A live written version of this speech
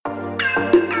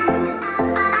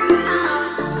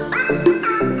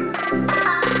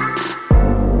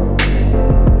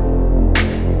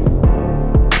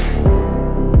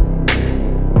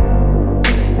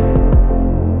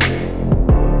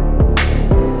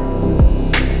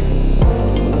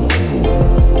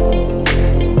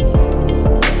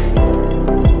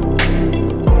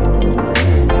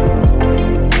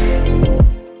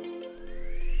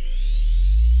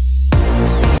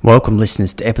Welcome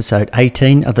listeners to episode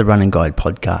 18 of the Running Guide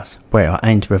podcast, where I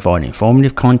aim to provide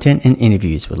informative content and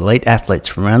interviews with elite athletes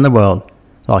from around the world,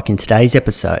 like in today's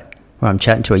episode, where I'm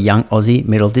chatting to a young Aussie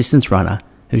middle distance runner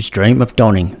whose dream of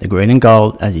donning the green and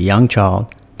gold as a young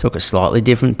child took a slightly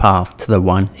different path to the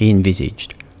one he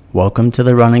envisaged. Welcome to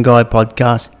the Running Guide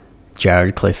podcast,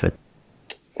 Jaryd Clifford.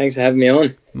 Thanks for having me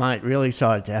on. Mate, really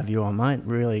excited to have you on, mate.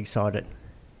 Really excited.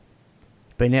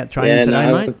 Been out training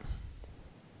today, mate?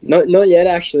 Not yet,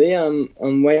 actually.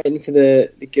 I'm waiting for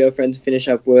the girlfriend to finish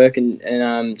up work,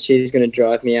 and she's going to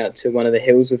drive me out to one of the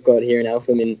hills we've got here in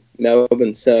Eltham in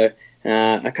Melbourne. So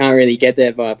I can't really get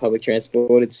there via public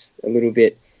transport. It's a little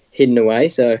bit hidden away.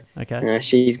 So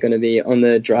she's going to be on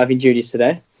the driving duties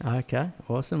today. Okay,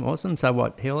 awesome. So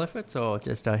what, hill efforts or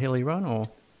just a hilly run or?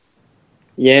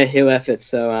 Yeah, hill efforts.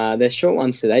 So they're short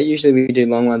ones today. Usually we do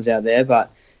long ones out there,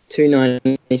 but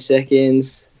 290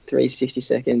 seconds, 360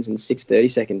 seconds and 630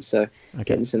 seconds. So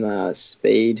getting some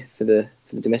speed for the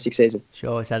domestic season.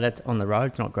 Sure. So that's on the road.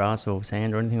 It's not grass or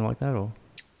sand or anything like that, or?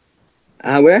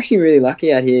 We're actually really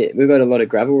lucky out here. We've got a lot of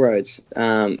gravel roads.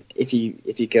 If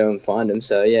you go and find them.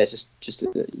 So yeah, it's just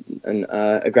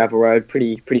a gravel road.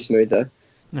 Pretty smooth though.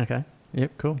 Okay.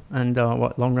 Yep. Cool. And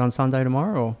what, long run Sunday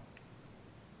tomorrow or?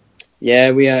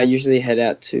 Yeah, we usually head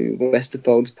out to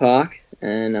Westerfolds Park,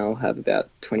 and I'll have about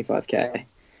 25k.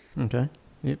 Okay.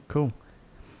 Yep, cool.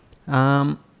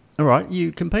 All right,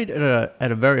 you compete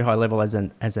at a very high level as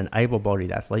an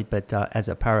able-bodied athlete, but as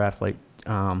a para-athlete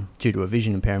due to a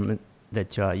vision impairment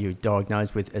that you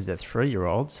diagnosed with as a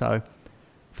 3-year-old. So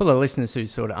for the listeners who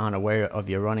sort of aren't aware of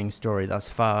your running story thus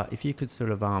far, if you could sort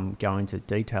of go into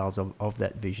details of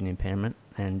that vision impairment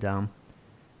and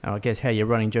I guess how your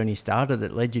running journey started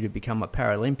that led you to become a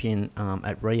Paralympian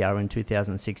at Rio in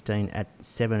 2016 at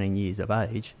 17 years of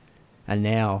age. And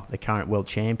now the current world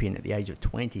champion at the age of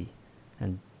 20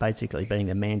 and basically being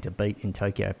the man to beat in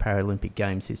Tokyo Paralympic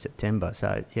Games this September.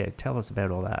 So, yeah, tell us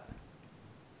about all that.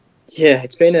 Yeah,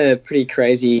 it's been a pretty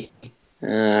crazy,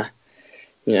 20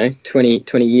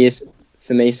 years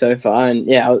for me so far. And,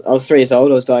 yeah, I was 3 years old.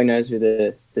 I was diagnosed with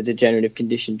the degenerative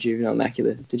condition, juvenile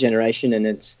macular degeneration, and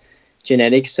it's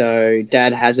genetic. So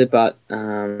Dad has it, but,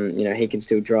 he can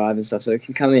still drive and stuff. So it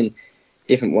can come in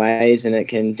different ways, and it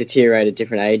can deteriorate at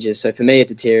different ages. So for me, it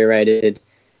deteriorated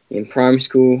in primary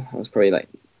school. I was probably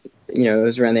it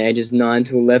was around the ages 9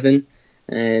 to 11,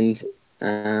 and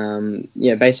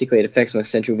basically it affects my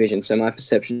central vision. So my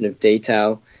perception of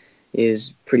detail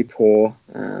is pretty poor,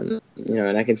 and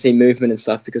I can see movement and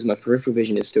stuff because my peripheral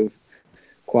vision is still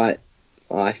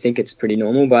I think it's pretty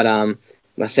normal, but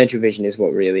my central vision is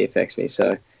what really affects me.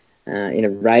 So in a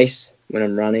race, when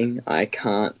I'm running, I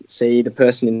can't see the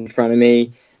person in front of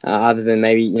me other than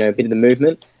maybe, a bit of the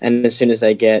movement. And as soon as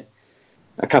they get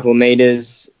a couple of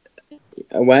meters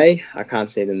away, I can't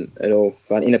see them at all.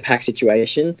 But in a pack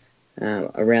situation,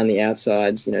 around the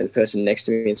outsides, the person next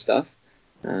to me and stuff,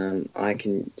 I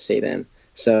can see them.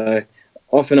 So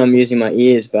often I'm using my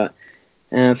ears, but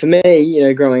for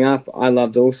me, growing up, I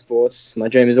loved all sports. My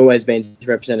dream has always been to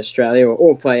represent Australia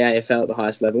or play AFL at the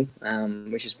highest level,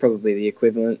 which is probably the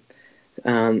equivalent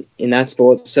in that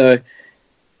sport. So,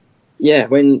 yeah,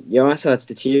 when your eyesight's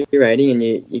deteriorating and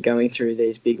you're going through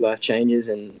these big life changes,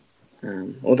 and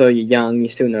although you're young, you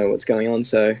still know what's going on.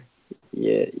 So,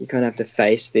 yeah, you kind of have to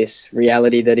face this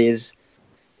reality that is,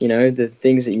 the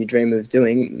things that you dream of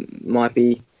doing might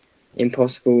be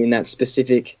impossible in that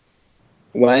specific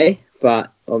way.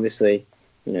 But obviously,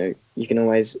 you can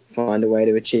always find a way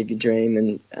to achieve your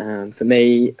dream. And for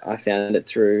me, I found it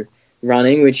through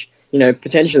running, which,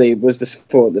 potentially was the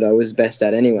sport that I was best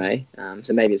at anyway.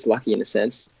 So maybe it's lucky in a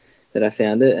sense that I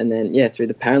found it. And then, through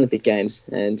the Paralympic Games.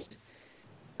 And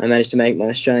I managed to make my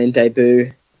Australian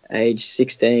debut age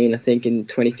 16, I think, in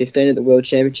 2015 at the World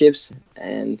Championships.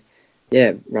 And,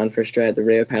 run for Australia at the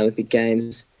Rio Paralympic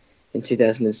Games in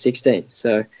 2016.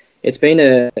 So it's been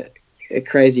a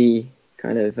crazy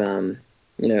kind of,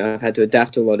 I've had to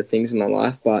adapt to a lot of things in my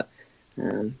life, but,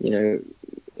 in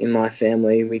my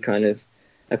family, we kind of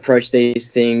approach these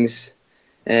things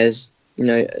as,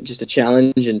 just a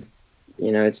challenge, and,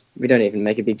 we don't even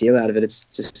make a big deal out of it. It's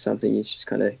just something you just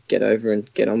kind of get over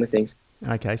and get on with things.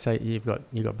 Okay, so you've got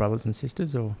brothers and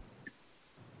sisters, or?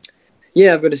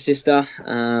 Yeah, I've got a sister,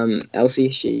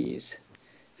 Elsie. She's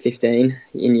 15,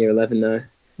 in year 11 though. Okay.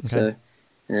 So,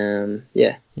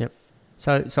 yeah. Yep.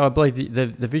 So I believe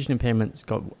the vision impairments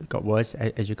got worse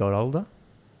as you got older.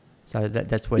 So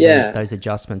that's where those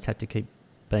adjustments had to keep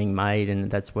being made, and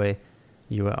that's where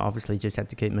you obviously just had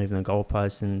to keep moving the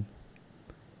goalposts and.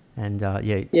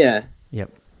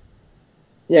 Yep.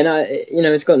 Yeah, no,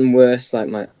 it's gotten worse. Like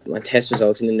my test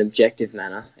results in an objective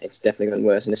manner, it's definitely gotten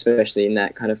worse, and especially in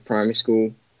that kind of primary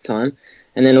school time.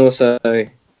 And then also,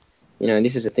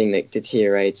 this is a thing that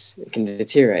can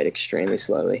deteriorate extremely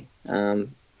slowly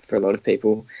for a lot of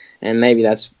people, and maybe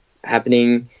that's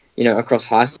happening, across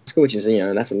high school, which is,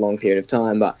 that's a long period of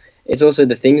time, but it's also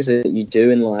the things that you do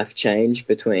in life change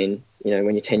between,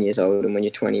 when you're 10 years old and when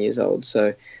you're 20 years old.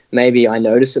 So maybe I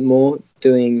notice it more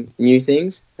doing new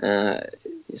things.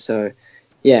 So,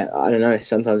 yeah, I don't know.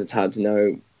 Sometimes it's hard to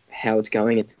know how it's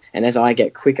going. And as I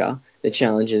get quicker, the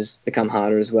challenges become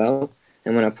harder as well.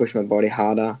 And when I push my body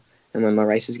harder and when my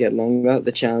races get longer,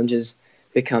 the challenges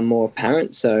become more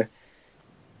apparent. So,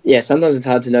 yeah, sometimes it's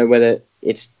hard to know whether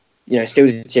it's, still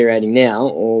deteriorating now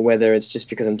or whether it's just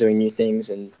because I'm doing new things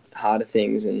and harder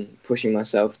things and pushing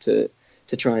myself to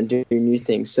try and do new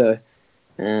things. So,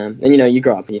 and, you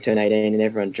grow up and you turn 18 and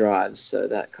everyone drives. So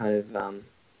that kind of...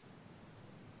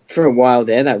 for a while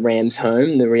there, that rams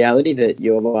home the reality that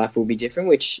your life will be different,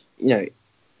 which,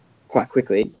 quite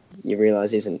quickly you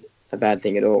realise isn't a bad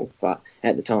thing at all. But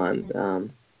at the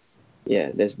time,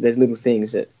 there's little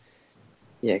things that,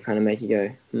 kind of make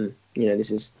you go,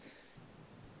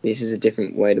 this is a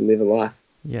different way to live a life.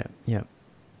 Yeah, yeah.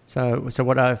 So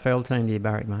what AFL team do you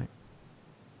back, mate?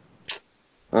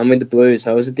 I'm with the Blues.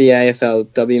 I was at the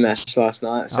AFLW match last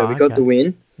night, so we got the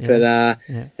win. Yeah, but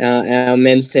our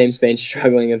men's team's been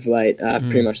struggling of late,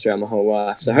 pretty much throughout my whole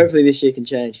life. So hopefully this year can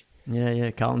change.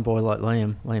 Yeah, Carlton boy like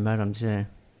Liam Adams. Yeah.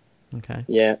 Okay.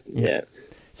 Yeah.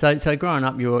 So growing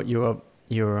up, you're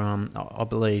I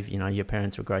believe your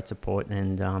parents were great support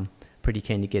and pretty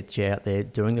keen to get you out there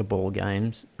doing the ball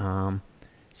games.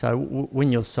 So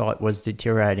when your sight was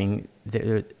deteriorating,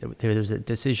 there was a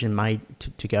decision made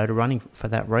to go to running for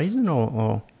that reason,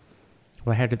 or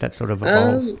how did that sort of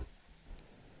evolve?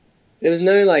 There was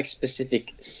no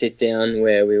specific sit down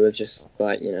where we were just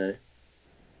your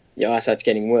eyesight's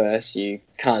getting worse, you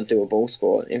can't do a ball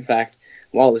sport. In fact,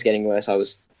 while it was getting worse, I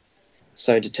was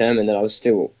so determined that I was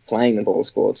still playing the ball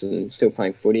sports and still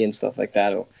playing footy and stuff like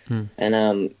that.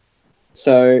 And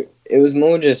so it was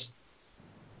more just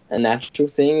a natural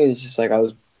thing. It was just I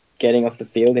was getting off the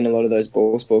field in a lot of those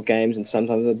ball sport games, and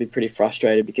sometimes I'd be pretty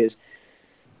frustrated because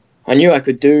I knew I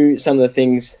could do some of the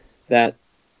things that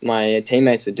my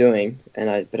teammates were doing,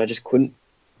 but I just couldn't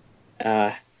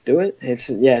do it.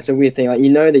 It's a weird thing.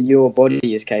 That your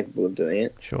body is capable of doing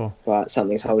it, sure, but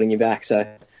something's holding you back. So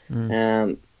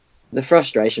the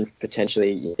frustration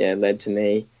potentially led to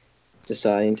me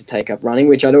deciding to take up running,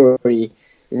 which I'd already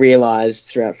realised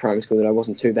throughout primary school that I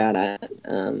wasn't too bad at.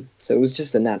 So it was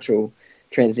just a natural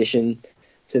transition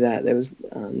to that. There was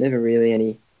never really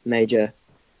any major,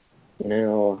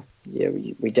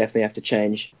 we definitely have to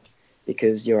change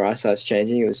because your eyesight's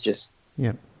changing. It was just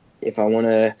if I want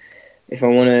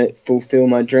to fulfill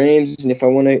my dreams and if I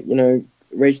want to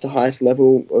reach the highest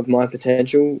level of my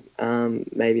potential,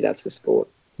 maybe that's the sport.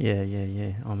 Yeah.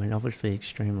 I mean, obviously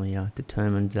extremely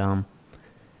determined.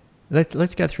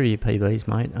 Let's go through your PBs,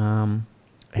 mate.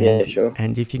 Sure.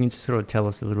 And if you can sort of tell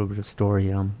us a little bit of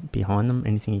story behind them,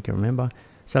 anything you can remember.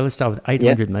 So let's start with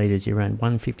 800 metres. You ran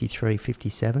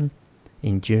 1:53.57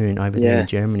 in June over there in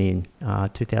Germany in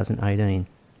 2018.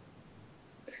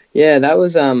 Yeah, that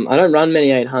was I don't run many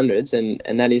 800s,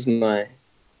 and that is my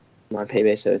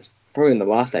PB. So it's probably the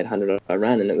last 800 I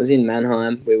ran, and it was in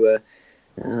Mannheim. We were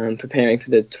preparing for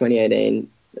the 2018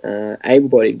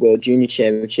 able-bodied World Junior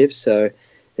Championships. So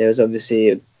there was obviously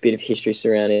a bit of history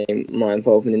surrounding my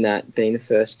involvement in that, being the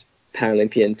first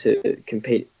Paralympian to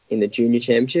compete in the Junior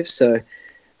Championships. So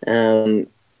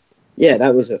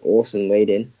that was an awesome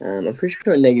lead-in. I'm pretty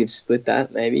sure a negative split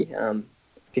that maybe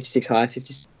 56 high,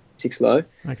 56 low.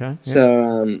 Okay. Yep.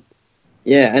 So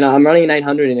and I'm running an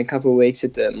 800 in a couple of weeks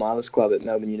at the Milers Club at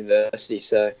Melbourne University.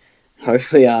 So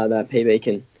hopefully that PB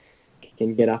can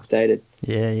get updated.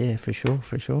 Yeah, for sure.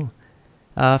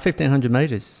 1,500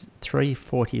 metres,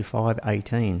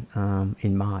 3:45.18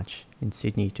 in March in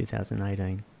Sydney,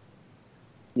 2018.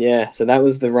 Yeah, so that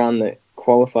was the run that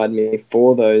qualified me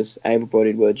for those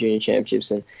able-bodied World Junior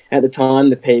Championships. And at the time,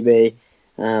 the PB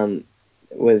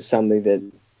was something that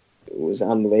was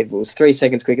unbelievable. It was 3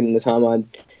 seconds quicker than the time I'd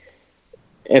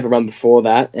ever run before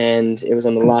that. And it was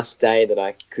on the last day that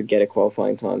I could get a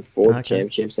qualifying time for the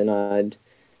championships. And I'd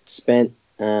spent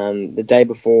the day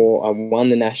before I won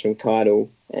the national title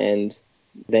and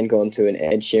then gone to an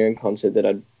Ed Sheeran concert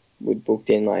that would booked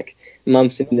in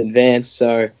months in advance.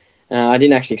 So I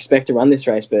didn't actually expect to run this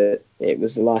race, but it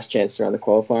was the last chance to run the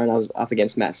qualifier, and I was up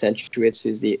against Matt Centrowitz,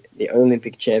 who's the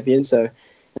Olympic champion. So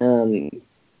that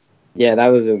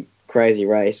was a crazy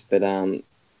race. But for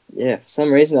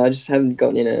some reason I just haven't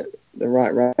gotten in the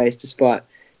right race, despite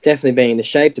definitely being in the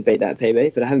shape to beat that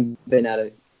PB, but I haven't been able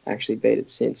to actually beat it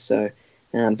since. So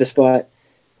despite,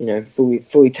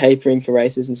 fully tapering for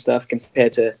races and stuff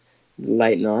compared to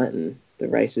late night and the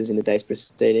races in the days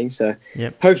preceding. So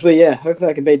hopefully I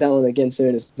can beat that one again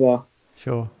soon as well.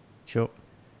 Sure.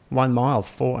 1 mile,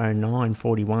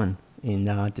 4:09:41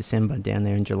 in December down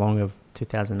there in Geelong of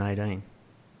 2018.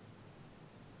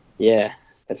 Yeah,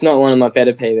 it's not one of my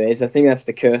better PBs. I think that's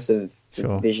the curse of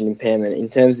vision impairment. In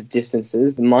terms of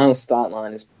distances, the mile start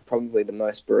line is probably the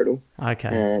most brutal. Okay.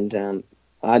 And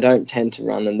I don't tend to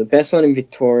run them. The best one in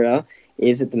Victoria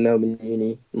is at the Melbourne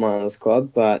Uni Miles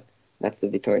Club, but that's the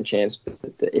Victorian Champs. But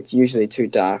it's usually too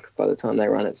dark by the time they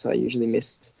run it, so I usually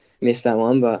miss that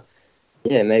one. But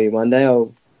yeah, maybe one day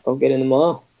I'll get in the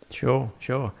mile. Sure.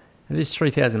 And this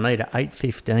 3,000 metre,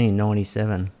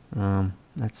 8:15:97.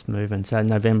 That's moving. So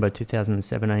November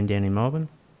 2017 down in Melbourne.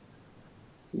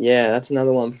 Yeah, that's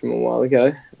another one from a while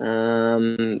ago.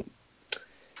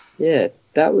 Yeah,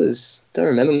 don't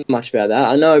remember much about that.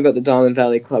 I know I got the Diamond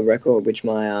Valley Club record, which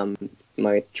my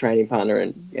training partner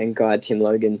and guide Tim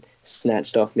Logan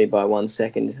snatched off me by 1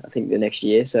 second, I think, the next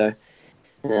year. So,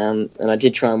 and I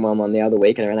did try and run one the other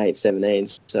week and I ran 8:17.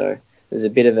 So there's a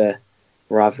bit of a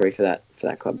rivalry for that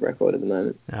club record at the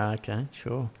moment. Okay,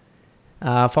 sure.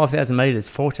 5,000 metres,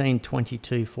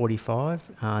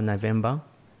 14:22:45, November.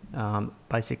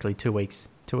 Basically 2 weeks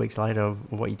later of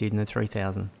what you did in the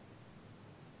 3,000.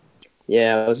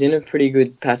 Yeah, I was in a pretty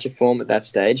good patch of form at that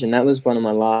stage, and that was one of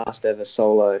my last ever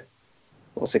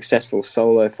successful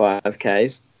solo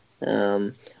 5Ks.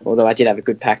 Although I did have a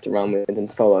good pack to run with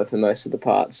and follow for most of the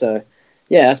part. So,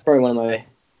 yeah, that's probably one of my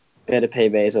better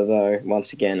PBs, although,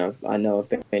 once again, I know I've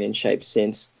been in shape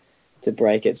since to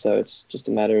break it, so it's just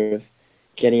a matter of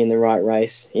getting in the right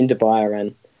race. In Dubai, I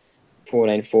ran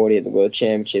 14:40 at the World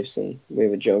Championships, and we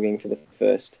were jogging for the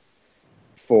first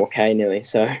 4K nearly.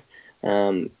 So,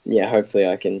 hopefully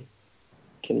I can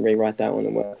rewrite that one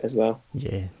and work as well.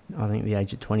 Yeah, I think the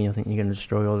age of 20, I think you're going to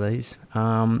destroy all these.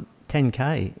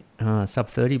 10K, sub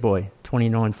 30 boy,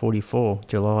 29:44,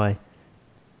 July,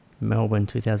 Melbourne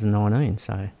 2019.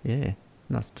 So, yeah.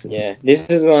 Nice. Yeah, this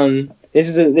is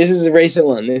a recent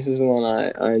one. This is the one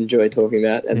I enjoy talking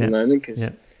about at the moment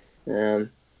because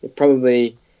it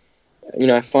probably,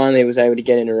 I finally was able to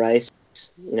get in a race,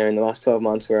 in the last 12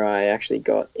 months where I actually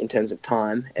got, in terms of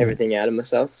time, everything out of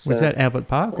myself. So, was that Albert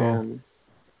Park? Or?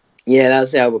 Yeah, that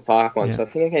was the Albert Park one. Yeah. So I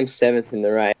think I came 7th in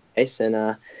the race,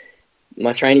 and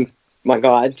my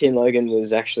guide, Tim Logan,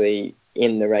 was actually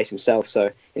in the race himself.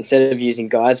 So instead of using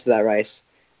guides for that race,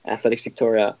 Athletics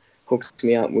Victoria hooked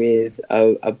me up with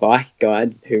a bike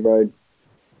guide who rode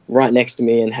right next to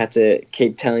me and had to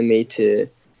keep telling me to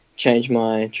change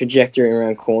my trajectory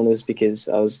around corners because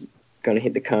I was going to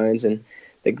hit the cones, and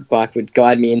the bike would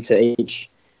guide me into each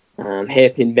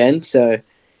hairpin bend. So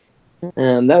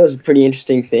that was a pretty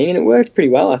interesting thing, and it worked pretty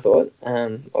well, I thought.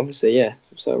 Obviously, yeah,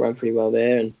 so I ran pretty well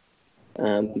there,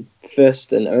 and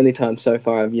first and only time so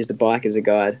far I've used a bike as a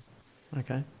guide.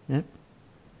 Okay, yep.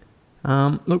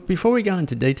 Look, before we go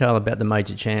into detail about the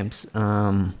major champs,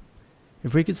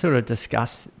 if we could sort of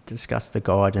discuss the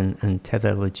guide and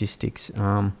tether logistics.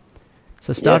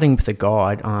 So starting with the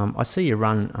guide, I see you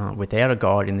run without a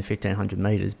guide in the 1,500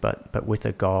 metres, but with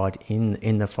a guide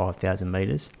in the 5,000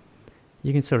 metres.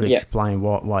 You can sort of explain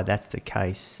why that's the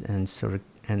case, and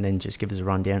then just give us a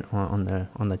rundown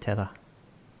on the tether.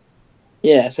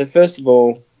 Yeah. So first of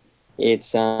all,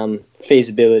 it's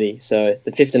feasibility. So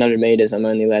the 1,500 metres, I'm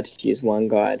only allowed to use one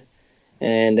guide,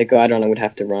 and a guide runner would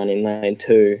have to run in lane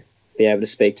 2, be able to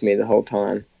speak to me the whole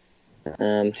time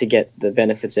to get the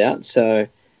benefits out. So,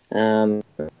 and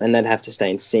they'd have to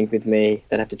stay in sync with me.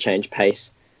 They'd have to change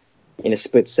pace in a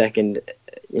split second,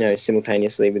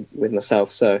 simultaneously with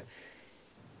myself. So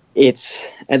it's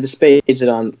at the speeds that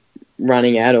I'm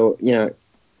running at, or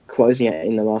closing at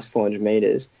in the last 400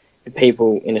 metres. The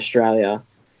people in Australia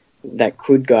that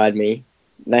could guide me,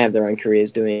 they have their own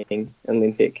careers doing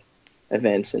Olympic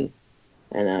events, and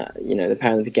the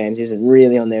Paralympic Games isn't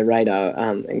really on their radar,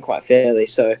 and quite fairly.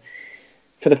 So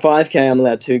for the 5K, I'm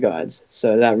allowed 2 guides,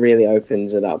 so that really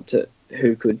opens it up to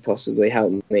who could possibly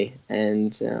help me, and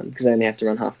because I only have to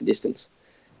run half the distance,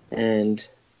 and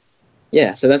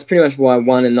yeah, so that's pretty much why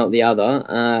one and not the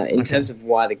other. In terms of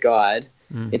why the guide,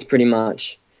 it's pretty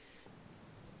much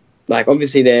like,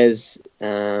 obviously there's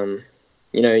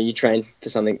you train for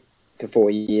something for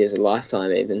 4 years, a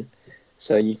lifetime even.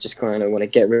 So you just kind of want to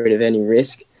get rid of any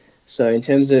risk. So in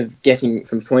terms of getting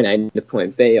from point A to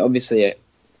point B, obviously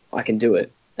I can do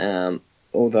it,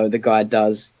 although the guide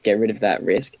does get rid of that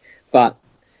risk. But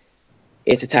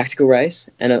it's a tactical race,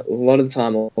 and a lot of the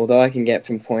time, although I can get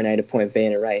from point A to point B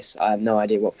in a race, I have no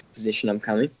idea what position I'm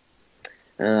coming.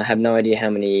 I have no idea how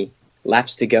many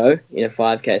laps to go in a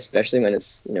 5K, especially when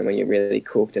it's when you're really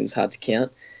cooked and it's hard to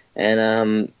count.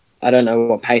 And I don't know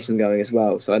what pace I'm going as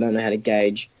well, so I don't know how to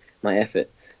gauge my effort.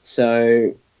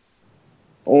 So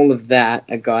all of that,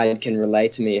 a guide can relay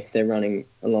to me if they're running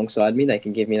alongside me. They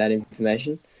can give me that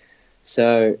information.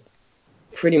 So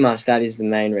pretty much that is the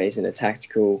main reason, a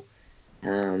tactical,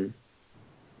 tactical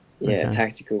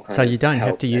kind of. So you don't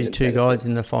have to use two guides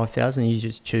in the 5,000. You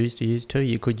just choose to use two.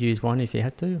 You could use one if you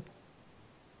had to.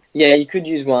 Yeah, you could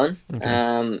use one.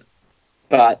 Okay.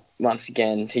 But once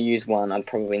again, to use one, I'd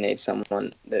probably need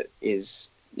someone that is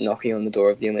knocking on the door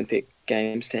of the Olympic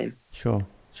Games team. Sure.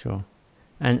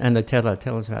 And the tether,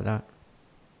 tell us about that.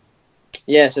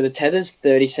 Yeah, so the tether's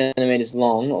 30 centimetres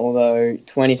long, although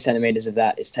 20 centimetres of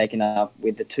that is taken up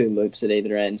with the two loops at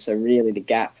either end. So really the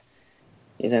gap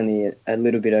is only a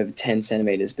little bit over 10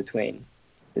 centimetres between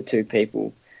the two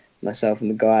people, myself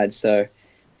and the guide. So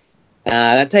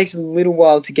that takes a little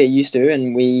while to get used to,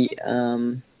 and we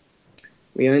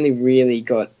only really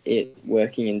got it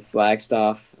working in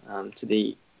Flagstaff to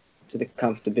the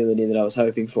comfortability that I was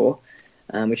hoping for,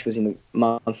 which was in the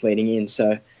month leading in.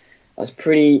 So I was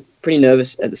pretty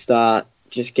nervous at the start,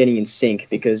 just getting in sync,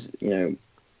 because our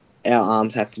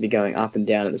arms have to be going up and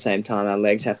down at the same time, our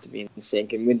legs have to be in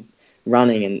sync, and with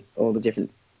running and all the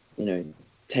different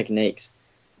techniques,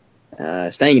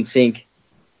 staying in sync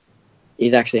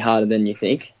is actually harder than you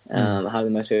think, harder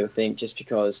than most people think, just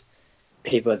because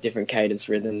people have different cadence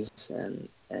rhythms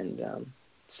and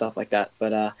stuff like that.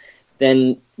 But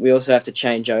then we also have to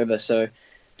change over. So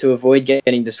to avoid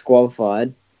getting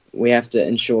disqualified, we have to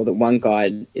ensure that one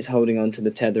guide is holding on to the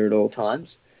tether at all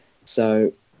times.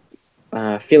 So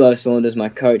Philo Saunders, my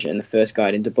coach and the first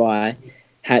guide in Dubai,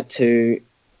 had to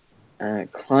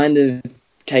kind of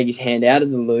take his hand out of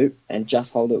the loop and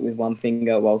just hold it with one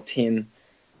finger, while Tim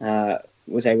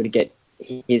was able to get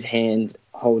his hand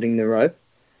holding the rope,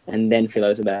 and then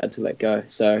Philo's allowed to let go.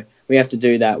 So we have to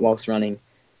do that whilst running,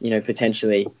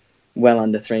 potentially well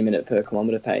under 3 minute per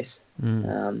kilometre pace.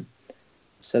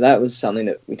 So that was something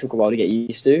that we took a while to get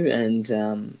used to,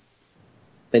 and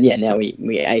but yeah, now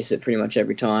we ace it pretty much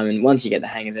every time, and once you get the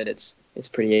hang of it, it's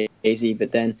pretty easy.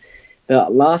 But then the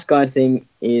last guide thing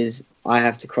is I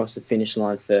have to cross the finish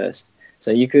line first.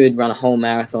 So you could run a whole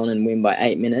marathon and win by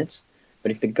 8 minutes,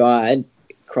 but if the guide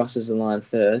crosses the line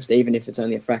first, even if it's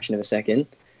only a fraction of a second,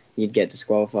 you'd get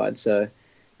disqualified. So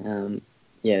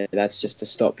that's just to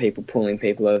stop people pulling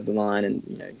people over the line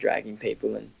and dragging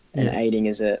people and aiding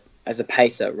as a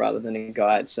pacer rather than a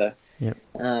guide. So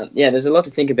there's a lot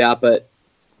to think about, but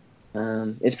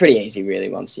it's pretty easy really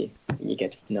once you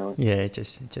get to know it. Yeah,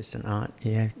 just an art.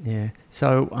 Yeah.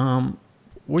 So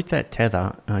with that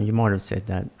tether, you might have said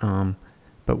that,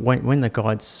 but when the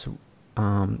guide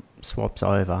swaps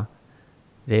over,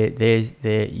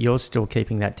 you're still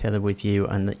keeping that tether with you,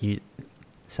 and that you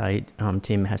say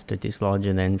Tim has to dislodge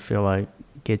and then Philo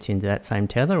gets into that same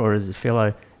tether, or does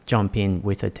Philo jump in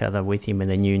with a tether with him and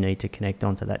then you need to connect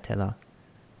onto that tether?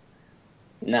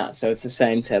 No, so it's the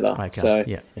same tether. Okay. So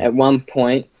at one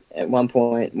point,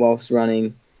 whilst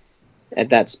running at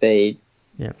that speed,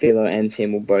 Philo and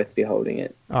Tim will both be holding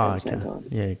it at the same time.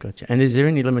 Yeah, gotcha. And is there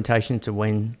any limitation to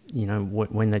when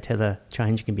the tether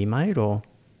change can be made, or?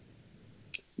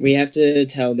 We have to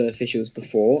tell the officials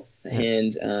before,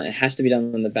 and it has to be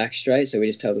done on the back straight, so we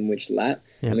just tell them which lap,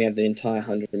 and we have the entire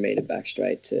 100-metre back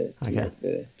straight to make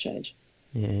the change.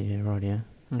 Yeah, right, yeah.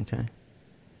 Okay.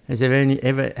 Has there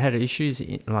ever had issues,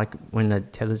 like when the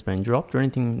tether's been dropped or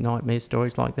anything, nightmare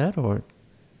stories like that, or?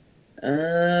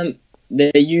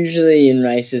 They're usually in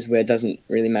races where it doesn't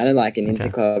really matter, like an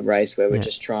interclub race where we're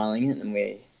just trialling it, and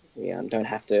we don't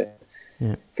have to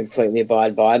completely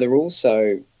abide by the rules,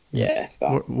 so... Yeah,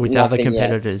 but with other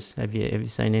competitors, have you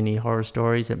seen any horror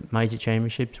stories at major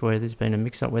championships where there's been a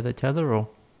mix-up with a tether, or?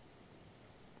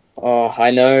 Oh,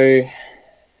 I know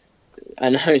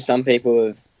some people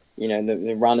have,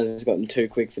 the runners has gotten too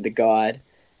quick for the guide,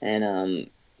 and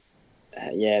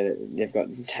they've got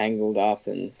tangled up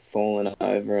and fallen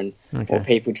over, and or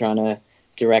people trying to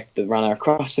direct the runner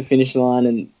across the finish line,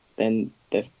 and then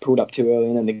they've pulled up too early,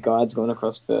 and then the guide's gone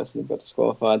across first, and they've got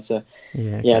disqualified. So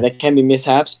there can be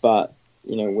mishaps, but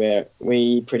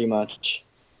we pretty much,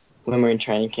 when we're in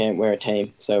training camp, we're a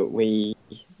team, so we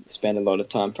spend a lot of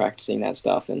time practicing that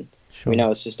stuff, and we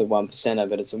know it's just a 1%er,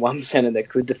 but it's a 1%er that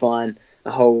could define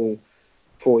a whole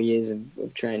 4 years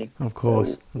of training. Of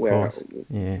course, we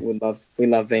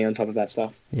love being on top of that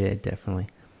stuff. Yeah, definitely.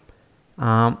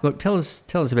 Look, tell us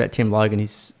about Tim Logan.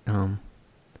 He's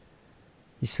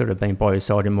he's sort of been by your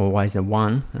side in more ways than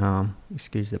one.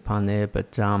 Excuse the pun there,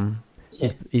 but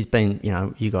he's been,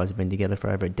 you guys have been together for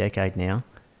over a decade now.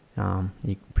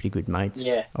 You're pretty good mates.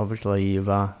 Yeah. Obviously, you've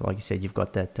like you said, you've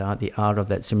got that the art of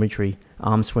that symmetry,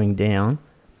 arm swing down.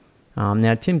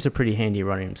 Now Tim's a pretty handy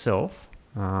runner himself.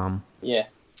 Yeah.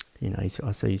 I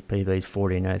see his PB's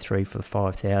 14:03 for the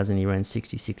 5,000. He ran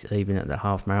 66 even at the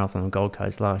half marathon on Gold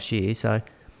Coast last year. So,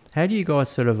 how do you guys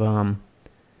sort of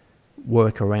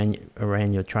work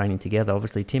around your training together?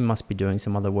 Obviously, Tim must be doing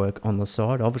some other work on the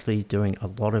side. Obviously, he's doing a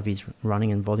lot of his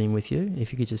running and volume with you.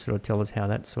 If you could just sort of tell us how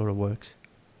that sort of works.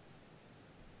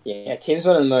 Yeah, Tim's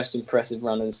one of the most impressive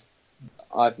runners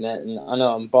I've met, and I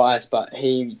know I'm biased, but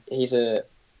he's a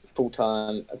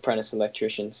full-time apprentice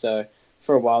electrician. So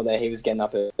for a while there, he was getting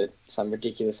up at some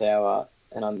ridiculous hour,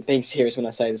 and I'm being serious when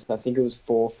I say this. I think it was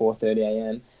 4:30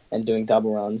 a.m. and doing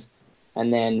double runs,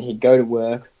 and then he'd go to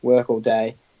work all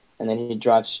day, and then he'd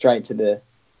drive straight to the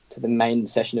main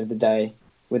session of the day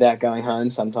without going home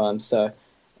sometimes. So,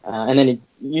 and then he'd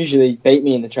usually beat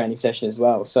me in the training session as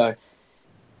well. So,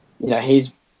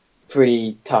 he's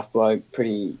pretty tough bloke,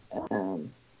 pretty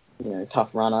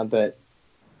tough runner, but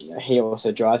he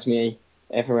also drives me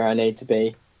everywhere I need to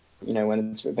be,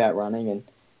 when it's about running. And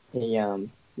he,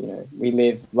 we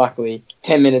live luckily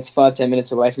 10 minutes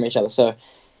away from each other. So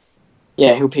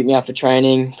yeah, he'll pick me up for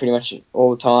training pretty much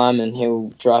all the time, and he'll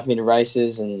drive me to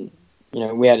races. And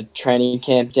we had a training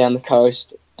camp down the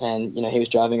coast, and he was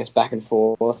driving us back and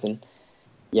forth. And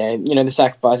yeah, the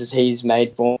sacrifices he's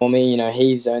made for me,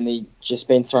 he's only just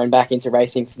been thrown back into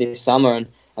racing for this summer,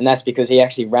 and that's because he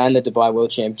actually ran the Dubai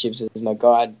World Championships as my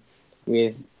guide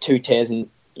with 2 tears in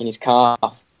his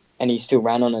calf, and he still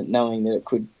ran on it knowing that it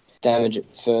could damage it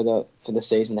further for the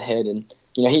season ahead. And,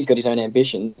 he's got his own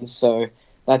ambitions, so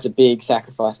that's a big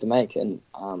sacrifice to make. And,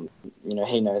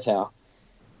 he knows how,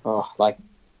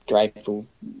 grateful,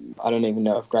 I don't even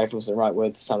know if grateful is the right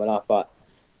word to sum it up, but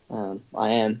I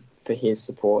am for his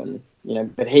support.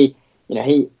 And but he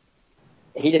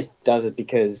just does it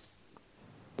because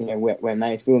we're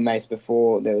mates. We were mates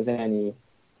before there was any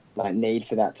need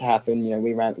for that to happen.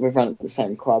 We've run at the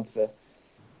same club for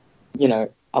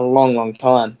a long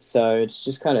time, so it's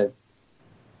just kind of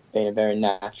been a very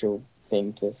natural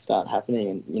thing to start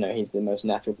happening. And he's the most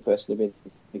natural person to be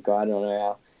the guide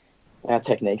on. Our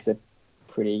techniques are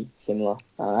pretty similar.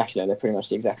 Actually, no, they're pretty much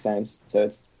the exact same. So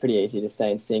it's pretty easy to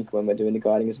stay in sync when we're doing the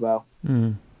guiding as well.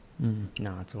 No,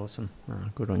 it's awesome.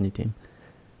 Good on you, Tim.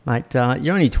 Mate,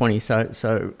 you're only 20,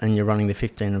 so and you're running the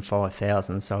 15 and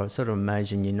 5,000, so I sort of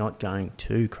imagine you're not going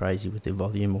too crazy with the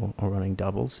volume or running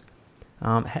doubles.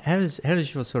 How does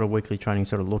your sort of weekly training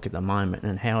sort of look at the moment,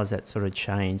 and how has that sort of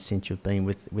changed since you've been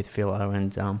with Philo?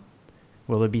 And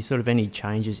will there be sort of any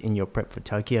changes in your prep for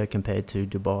Tokyo compared to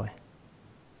Dubai?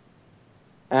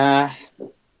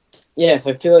 Yeah,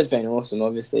 so Philo's been awesome.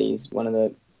 Obviously, he's one of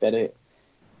the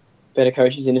better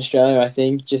coaches in Australia, I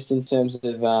think, just in terms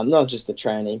of not just the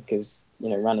training, because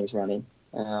running's running,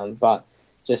 but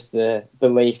just the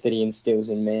belief that he instills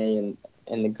in me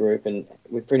and the group. And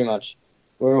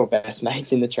we're all best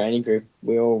mates in the training group.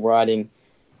 We're all riding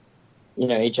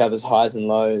each other's highs and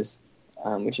lows,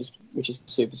 which is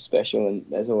super special. And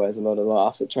there's always a lot of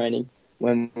laughs at training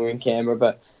when we're in Canberra.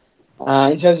 But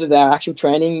in terms of our actual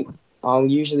training, I'll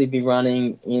usually be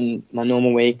running in my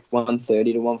normal week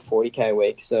 130 to 140k a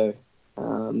week. So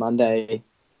Monday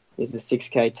is a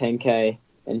 6k, 10k,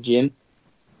 and gym.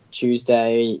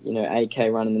 Tuesday,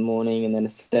 8k run in the morning and then a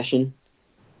session.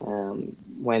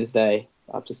 Wednesday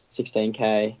up to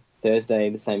 16k. Thursday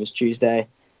the same as Tuesday.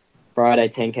 Friday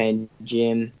 10k in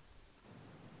gym.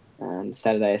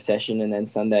 Saturday a session, and then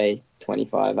Sunday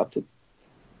 25 up to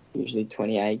usually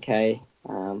 28k.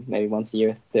 Maybe once a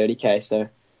year 30k. So.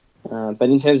 But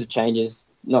in terms of changes,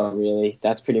 not really.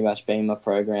 That's pretty much been my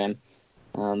program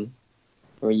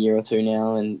for a year or two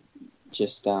now, and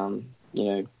just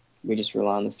we just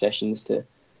rely on the sessions to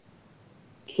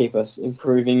keep us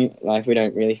improving. I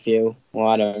don't really feel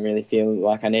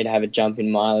like I need to have a jump in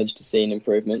mileage to see an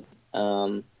improvement.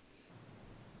 So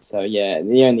yeah,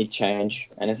 the only change,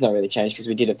 and it's not really changed because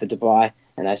we did it for Dubai,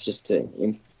 and that's just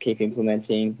to keep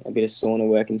implementing a bit of sauna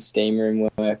work and steam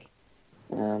room work.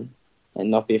 And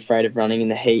not be afraid of running in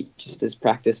the heat, just as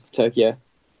practice for Tokyo.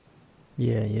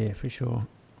 Yeah, for sure.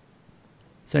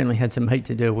 Certainly had some heat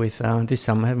to deal with this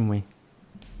summer, haven't we?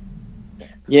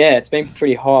 Yeah, it's been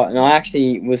pretty hot, and I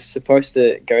actually was supposed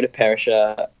to go to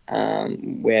Perisher,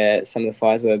 where some of the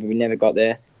fires were, but we never got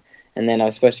there. And then I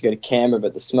was supposed to go to Canberra,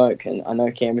 but the smoke, and I know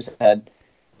Canberra's had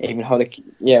even hotter.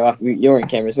 Yeah, you're in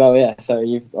Canberra as well, yeah. So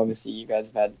you guys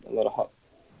have had a lot of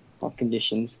hot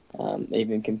conditions,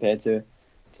 even compared to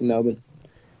Melbourne.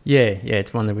 Yeah,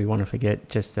 it's one that we want to forget.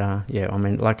 Just, I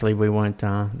mean, luckily we weren't,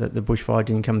 the bushfire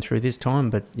didn't come through this time,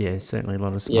 but yeah, certainly a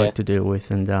lot of Yeah, smoke to deal with.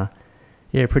 And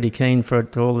yeah, pretty keen for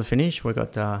it all to finish. We've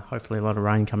got hopefully a lot of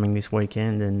rain coming this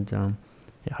weekend, and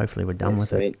yeah, hopefully we're yeah, done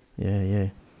with it. sweet. Yeah.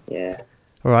 Yeah,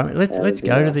 All right, that let's would be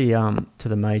go nice. to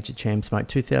the major champs, mate.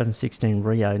 2016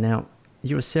 Rio. Now,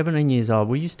 you were 17 years old.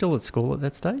 Were you still at school at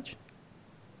that stage?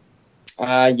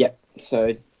 Yeah.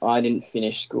 So I didn't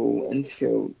finish school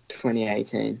until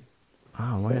 2018.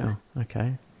 Oh So wow.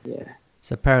 Okay. yeah,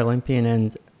 So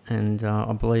Paralympian and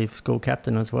I believe school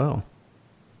captain as well.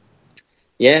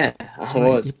 yeah, I Mate,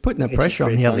 you're was, putting the which is pressure on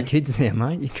pretty the other funny. kids there,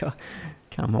 mate. You got,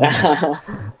 come on.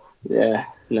 Yeah,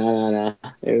 no.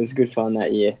 It was good fun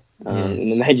that year. Yeah.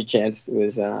 And the major champs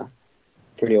was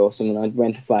pretty awesome, and I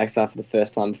went to Flagstaff for the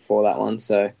first time before that one.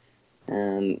 So,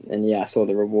 and yeah, I saw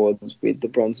the rewards with the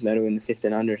bronze medal in the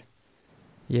 1500.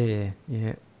 Yeah.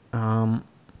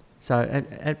 So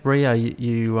at Rio,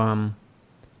 you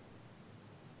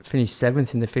finished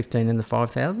seventh in the 15 and the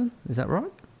 5,000. Is that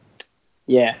right?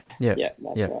 Yeah, Yeah. yeah,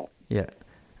 that's Yeah. right. Yeah.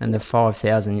 And the Yeah,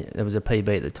 5,000, there was a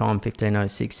PB at the time,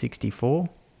 15:06:64.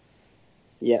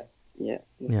 yeah, yeah.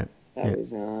 Yeah. That Yeah.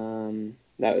 was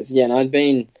yeah, and I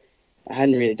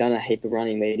hadn't really done a heap of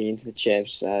running leading into the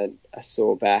champs. I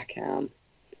saw back for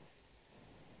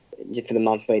the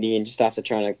month leading in, just after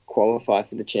trying to qualify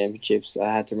for the championships.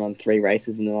 I had to run 3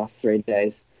 races in the last 3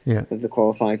 days Yeah. of the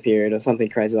qualifying period, or something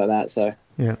crazy like that. So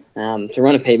Yeah. to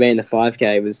run a PB in the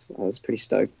 5K I was pretty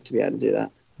stoked to be able to do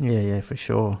that. Yeah, for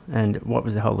sure. And what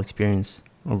was the whole experience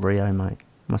of Rio, mate?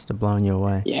 Must have blown you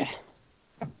away. Yeah,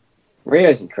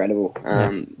 Rio's incredible.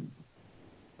 Yeah.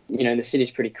 The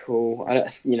city's pretty cool. I don't,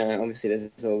 obviously there's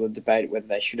all the debate whether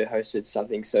they should have hosted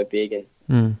something so big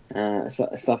and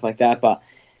Mm. stuff like that. But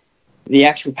the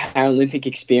actual Paralympic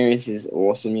experience is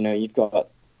awesome. You've got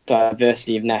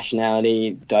diversity of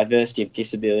nationality, diversity of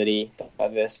disability,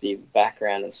 diversity of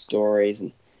background and stories,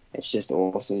 and it's just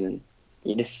awesome. And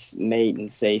you just meet and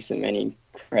see so many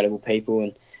incredible people,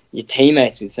 and your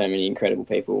teammates with so many incredible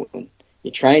people, and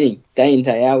you're training day in,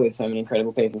 day out with so many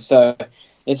incredible people. So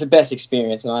it's the best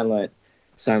experience, and I learned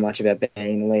so much about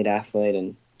being the lead athlete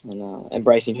and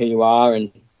embracing who you are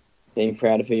and being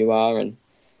proud of who you are. And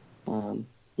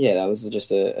yeah, that was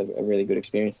just a really good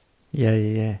experience.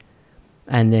 Yeah.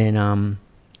 And then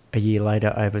a year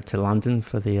later over to London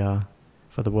for the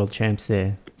world champs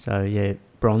there. So yeah,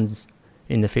 bronze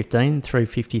in the 15,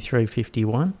 350,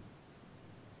 351.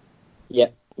 Yeah,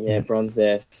 Yeah. bronze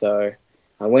there. So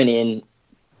I went in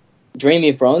dreaming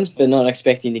of bronze, but not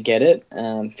expecting to get it.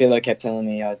 Philo kept telling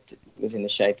me I was in the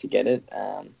shape to get it.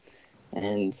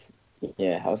 And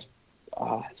yeah,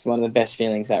 it's one of the best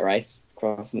feelings, that race,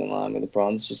 crossing the line with the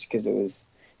bronze, just because it was,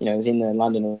 it was in the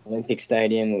London Olympic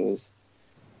Stadium. It was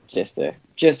just a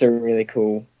really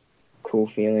cool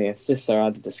feeling. It's just so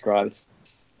hard to describe.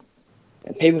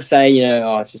 And people say,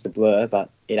 it's just a blur, but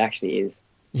it actually is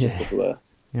just a Yeah. blur.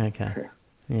 Okay.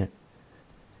 Yeah.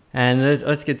 And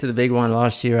let's get to the big one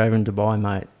last year over in Dubai,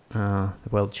 mate. The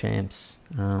world champs.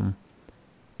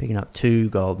 Picking up 2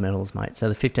 gold medals, mate. So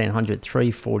the 1500,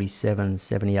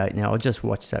 347.78. Now, I just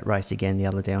watched that race again the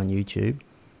other day on YouTube,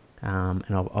 and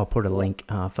I'll put a Yeah, link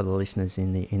for the listeners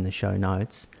in the show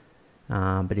notes.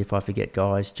 But if I forget,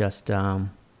 guys, just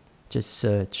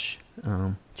search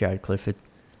Jaryd Clifford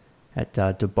at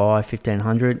Dubai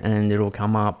 1500, and it'll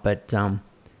come up. But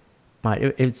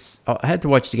mate, I had to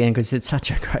watch it again because it's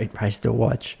such a great race to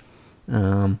watch.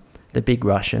 The big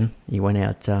Russian, he went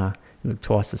out. He looked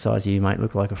twice the size of you, mate.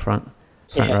 Looked like a front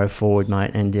yeah, row forward,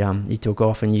 mate. And he took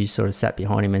off, and you sort of sat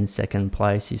behind him in second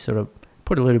place. You sort of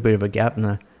put a little bit of a gap in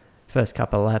the first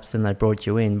couple of laps, and they brought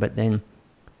you in. But then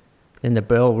the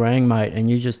bell rang, mate, and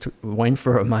you just went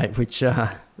for it, mate, which was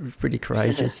pretty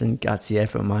courageous and gutsy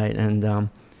effort, mate. And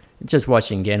just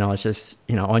watching again, I was just,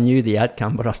 I knew the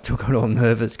outcome, but I still got all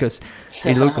nervous because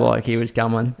he looked like he was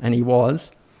coming, and he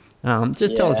was.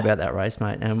 Just tell us yeah. about that race,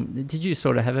 mate. Did you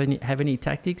sort of have any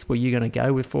tactics? Were you going to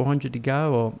go with 400 to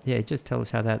go, or yeah, just tell us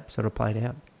how that sort of played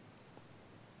out.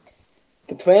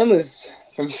 The plan was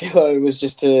from Philo was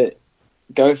just to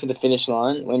go for the finish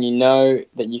line when you know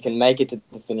that you can make it to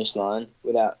the finish line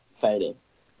without fading.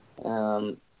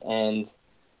 And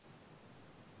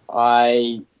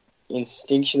I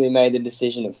instinctually made the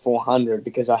decision at 400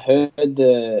 because I heard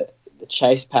the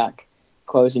chase pack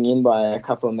closing in by a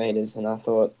couple of meters, and I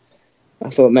thought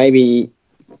maybe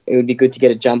it would be good to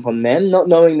get a jump on them, not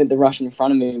knowing that the Russian in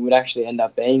front of me would actually end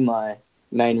up being my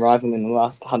main rival in the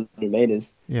last 100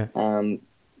 meters. Yeah.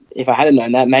 If I hadn't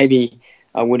known that, maybe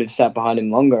I would have sat behind him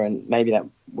longer, and maybe that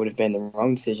would have been the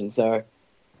wrong decision. So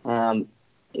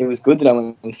it was good that I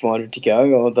went with 400 to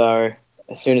go, although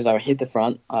as soon as I hit the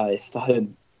front, I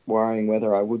started worrying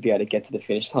whether I would be able to get to the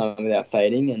finish line without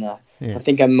fading. And Yeah. I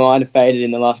think I might have faded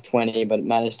in the last 20, but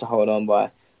managed to hold on by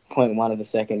 0.1 of a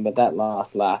second. But that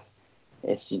last lap,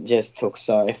 it just took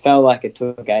so. It felt like it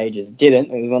took ages. It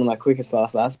didn't. It was one of my quickest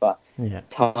last laps, but Yeah.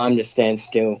 time just stands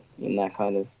still in that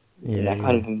kind of Yeah.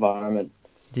 environment.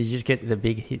 Did you just get the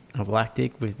big hit of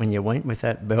lactic when you went with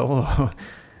that bell, or,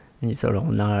 and you thought, oh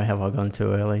no, have I gone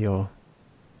too early, or?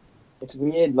 It's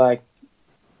weird, like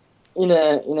in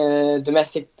a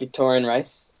domestic Victorian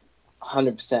race,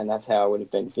 100% that's how I would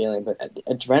have been feeling. But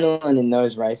adrenaline in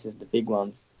those races, the big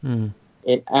ones, Mm.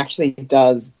 it actually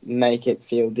does make it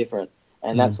feel different,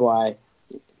 and Mm.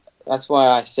 that's why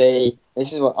I see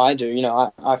this is what I do.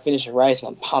 I finish a race and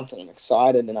I'm pumped and I'm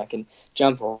excited and I can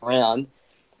jump around,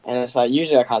 and it's like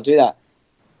usually I can't do that.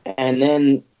 And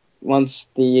then once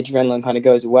the adrenaline kind of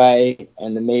goes away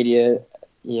and the media,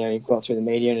 you've gone through the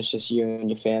media and it's just you and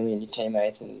your family and your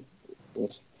teammates, and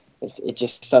it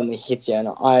just suddenly hits you. And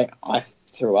I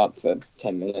threw up for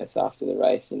 10 minutes after the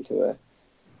race into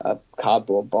a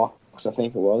cardboard box, I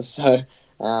think it was. So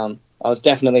I was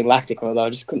definitely lactic, although I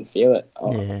just couldn't feel it.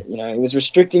 Yeah. It was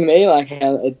restricting me like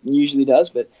how it usually does,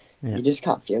 but Yeah. you just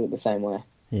can't feel it the same way.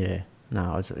 Yeah.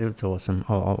 No, it was awesome.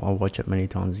 I'll watch it many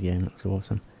times again. It was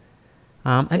awesome.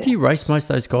 Have Yeah. you raced most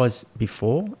of those guys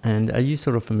before, and are you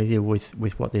sort of familiar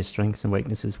with what their strengths and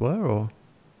weaknesses were, or?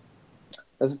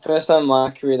 It was the first time in my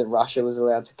career that Russia was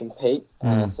allowed to compete.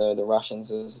 Mm. So the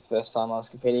Russians was the first time I was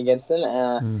competing against them.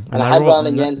 Mm. And I they had were all, run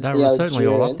and against they the were certainly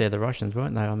all up Algerian. there, the Russians,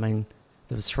 weren't they? I mean,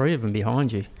 there was three of them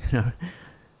behind you.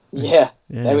 Yeah,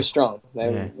 they Yeah. were strong.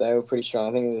 Yeah. They were pretty strong.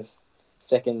 I think it was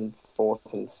second,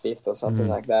 fourth, and fifth or something Mm.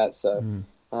 like that. So,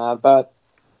 Mm. but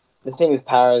the thing with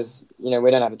para is, we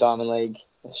don't have a diamond league.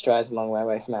 Australia's a long way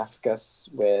away from Africa,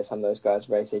 where some of those guys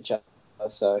race each other.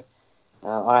 So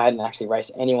I hadn't actually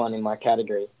raced anyone in my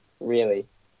category really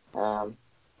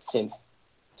since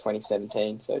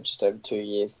 2017. So just over 2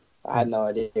 years. I had no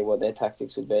idea what their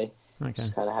tactics would be. Okay.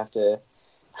 Just kind of have to,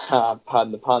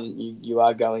 pardon the pun, you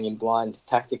are going in blind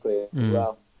tactically as Mm.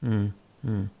 well. Mm.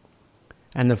 Mm.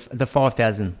 And the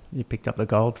 5,000, you picked up the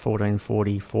gold,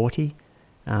 14:40:40.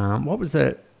 What was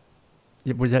the?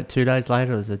 Was that 2 days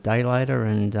later? Or was it a day later?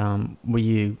 And were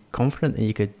you confident that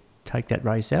you could take that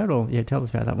race out? Or yeah, tell us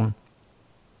about that one.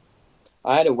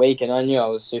 I had a week and I knew I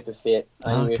was super fit.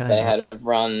 I knew if Okay, they right. had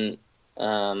run,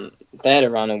 they had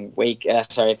to run a week. If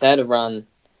they had to run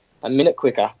a minute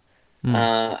quicker,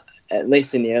 Mm. at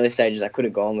least in the early stages, I could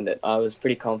have gone with it. I was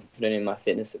pretty confident in my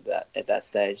fitness at that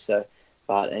stage. So,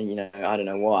 but I don't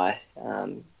know why,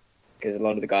 because a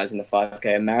lot of the guys in the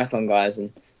 5K are marathon guys,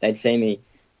 and they'd see me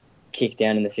kick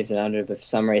down in the 1500, but for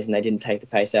some reason they didn't take the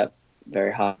pace out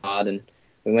very hard, and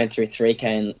we went through 3K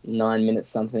in 9 minutes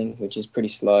something, which is pretty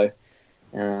slow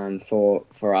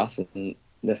for us, and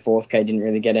the 4K didn't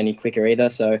really get any quicker either.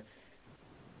 So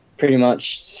pretty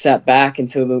much sat back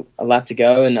until a lap to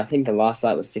go, and I think the last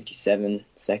lap was 57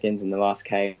 seconds, and the last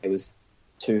K it was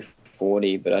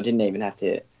 2:40. But I didn't even have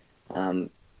to,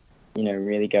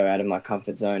 really go out of my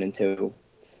comfort zone until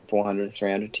 400,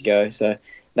 300 to go. So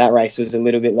that race was a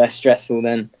little bit less stressful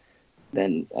than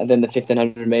the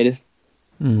 1500 meters.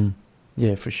 Mm.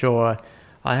 Yeah, for sure.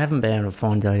 I haven't been able to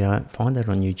find that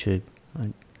on YouTube.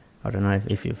 I don't know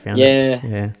if you found it. Yeah,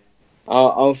 Yeah.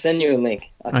 I'll send you a link.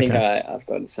 I think Okay. I've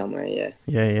got it somewhere. Yeah.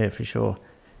 Yeah, for sure.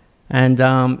 And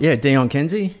yeah, Dion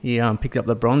Kenzie, he picked up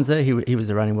the bronze there. He was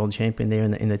the reigning world champion there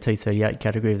in the T38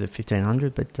 category of the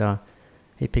 1500, but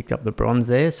he picked up the bronze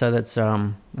there. So that's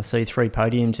I see 3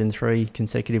 podiums and 3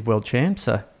 consecutive world champs.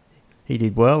 So he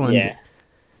did well. And Yeah.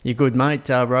 your good mate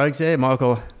Rogues there,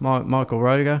 Michael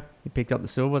Roger, he picked up the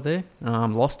silver there.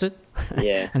 Lost it,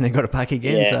 Yeah. and then got it back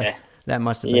again. So Yeah. that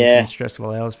must have been some Yeah.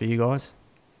 stressful hours for you guys.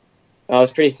 Oh, it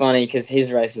was pretty funny because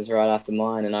his race was right after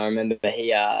mine, and I remember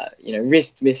he,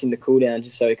 risked missing the cool down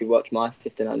just so he could watch my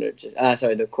 1500.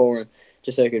 The call room,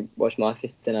 just so he could watch my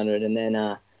 1500, and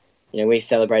then, we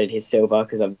celebrated his silver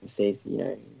because obviously,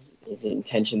 his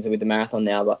intentions are with the marathon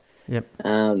now, but Yep.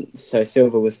 so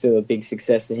silver was still a big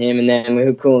success for him, and then we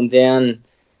were cooling down.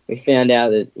 We found out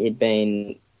that he'd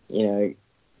been,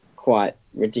 quite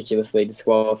ridiculously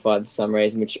disqualified for some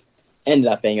reason, which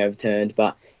ended up being overturned,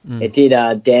 but it did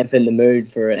dampen the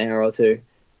mood for an hour or two,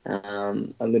 a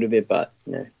little bit. But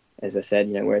as I said,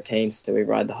 we're a team, so we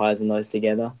ride the highs and lows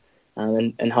together.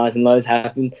 And highs and lows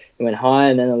happened. It went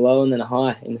high and then a low and then a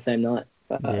high in the same night.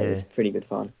 But it was Yeah. pretty good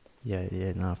fun. Yeah.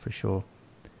 No, for sure.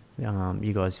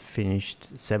 You guys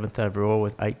finished 7th overall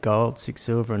with 8 gold, 6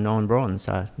 silver, and 9 bronze.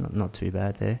 So not too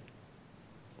bad there.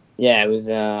 Yeah, it was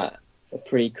a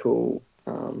pretty cool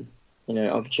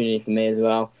opportunity for me as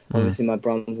well. Obviously, my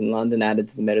bronze in London added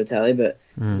to the medal tally, but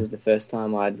this was the first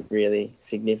time I'd really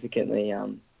significantly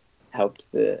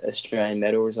helped the Australian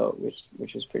medal result,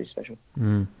 which was pretty special.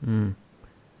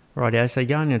 Right, yeah. So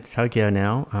going into Tokyo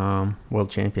now, world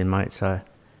champion, mate. So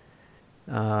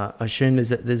I assume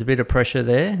there's a bit of pressure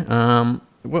there.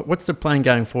 What's the plan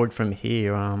going forward from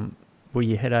here? Will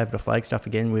you head over to Flagstaff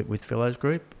again with Philo's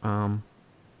group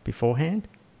beforehand?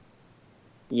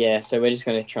 Yeah, so we're just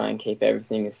going to try and keep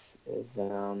everything as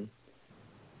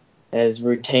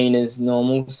routine as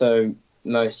normal. So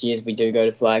most years we do go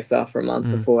to Flagstaff for a month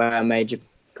before our major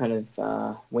kind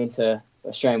of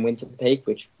Australian winter peak,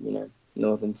 which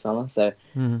northern summer. So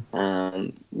we'll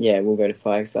go to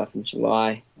Flagstaff in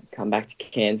July, come back to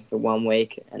Cairns for 1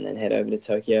 week, and then head over to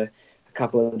Tokyo a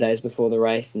couple of days before the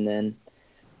race, and then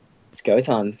it's go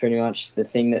time. Pretty much the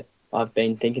thing that I've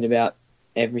been thinking about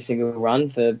every single run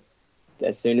for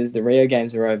as soon as the Rio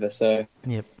Games are over. So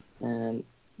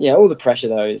all the pressure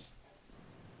though is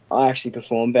I actually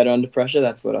perform better under pressure.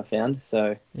 That's what I found.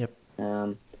 So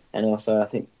and also I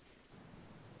think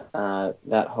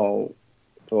that whole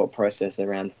thought process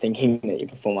around thinking that you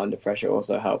perform under pressure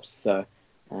also helps. So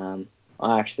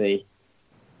I actually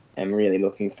am really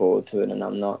looking forward to it, and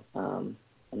I'm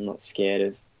not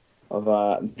scared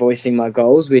of voicing my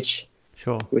goals, which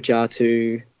are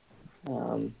to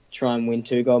try and win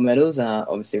 2 gold medals.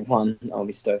 Obviously, 1 I'll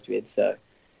be stoked with. So,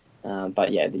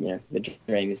 but yeah, the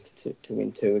dream is to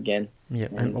win 2 again. Yeah,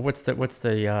 and what's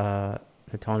the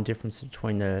time difference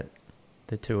between the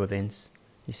 2 events?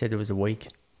 You said it was a week.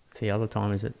 The other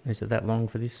time, is it that long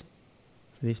for this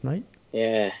meet?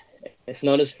 Yeah, it's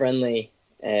not as friendly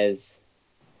as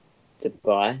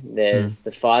Dubai. There's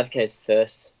the 5Ks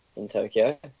first in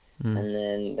Tokyo, and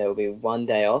then there will be 1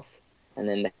 day off, and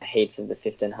then the heats of the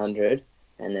 1500,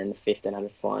 and then the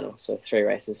 1500 final. So 3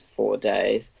 races, 4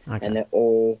 days, and they're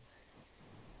all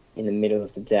in the middle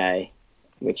of the day,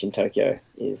 which in Tokyo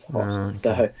is hot.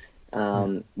 So,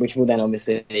 which will then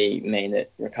obviously mean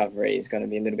that recovery is going to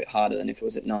be a little bit harder than if it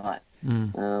was at night,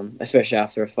 especially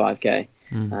after a 5K.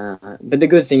 But the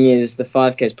good thing is the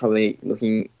 5K is probably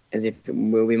looking as if it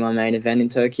will be my main event in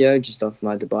Tokyo, just off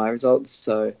my Dubai results.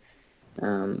 So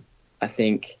I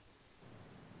think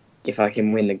if I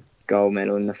can win the gold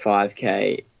medal in the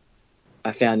 5K,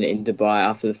 I found it in Dubai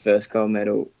after the first gold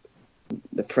medal,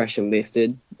 the pressure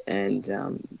lifted, and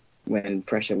when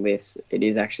pressure lifts, it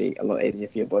is actually a lot easier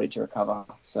for your body to recover.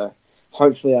 So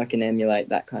hopefully I can emulate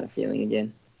that kind of feeling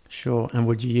again. Sure. And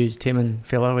would you use Tim and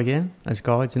Philo again as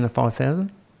guides in the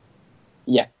 5,000?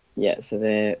 Yeah. So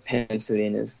they're penciled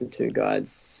in as the 2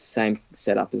 guides, same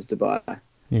setup as Dubai.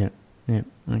 Yeah.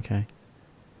 Okay.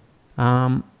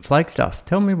 Flagstaff.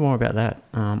 Tell me more about that.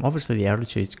 Obviously the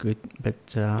altitude's good,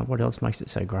 but what else makes it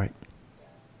so great?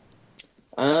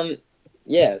 So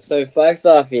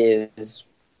Flagstaff is,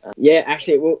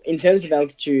 in terms of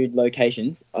altitude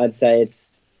locations, I'd say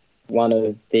it's one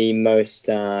of the most,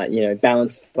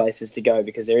 balanced places to go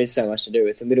because there is so much to do.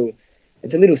 It's a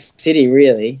little city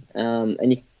really,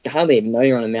 and you hardly even know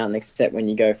you're on a mountain except when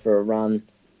you go for a run,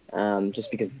 just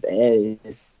because the air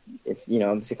it's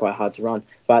obviously quite hard to run.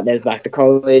 But there's like the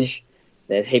college,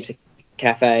 there's heaps of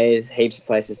cafes, heaps of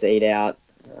places to eat out.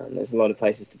 There's a lot of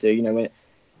places to do.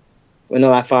 We're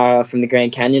not that far from the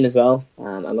Grand Canyon as well.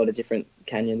 A lot of different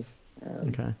canyons.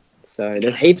 So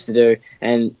there's heaps to do,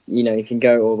 and you can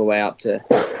go all the way up to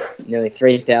nearly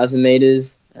 3,000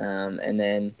 meters, and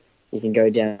then you can go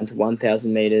down to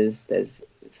 1,000 meters. There's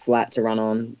flat to run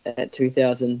on at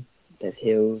 2,000. There's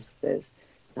hills. There's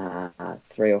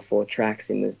 3 or 4 tracks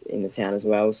in the town as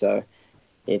well. So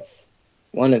it's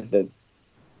one of the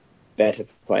better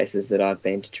places that I've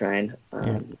been to train.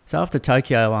 So after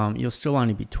Tokyo, you'll still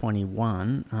only be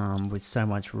 21 with so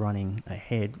much running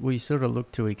ahead. Will you sort of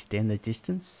look to extend the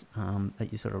distance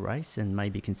that you sort of race and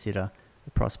maybe consider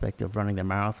the prospect of running the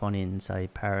marathon in, say,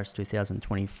 Paris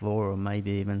 2024 or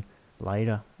maybe even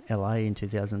later, LA in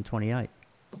 2028?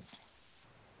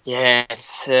 Yeah,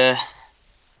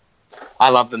 I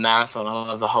love the marathon. I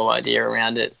love the whole idea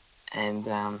around it, and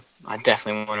I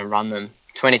definitely want to run them.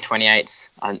 2028,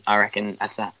 I reckon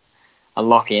that's a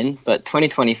lock in, but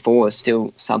 2024 is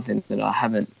still something that I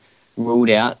haven't ruled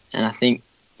out, and I think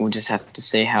we'll just have to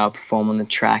see how I perform on the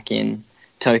track in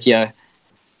Tokyo.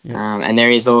 And there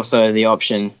is also the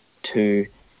option to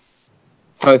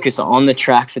focus on the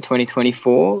track for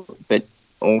 2024, but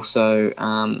also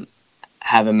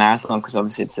have a marathon because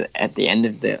obviously it's at the end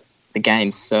of the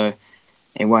games, so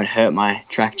it won't hurt my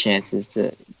track chances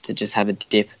to just have a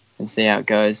dip and see how it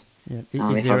goes. Is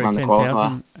there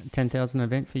a 10,000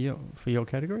 event for your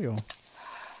category? Or?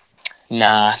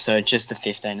 Nah, so just the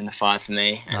 15 and the 5 for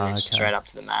me, and then Okay. straight up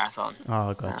to the marathon.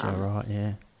 Oh, gotcha. Right.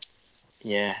 Yeah.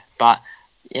 Yeah, but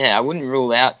yeah, I wouldn't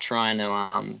rule out trying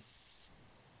to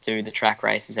do the track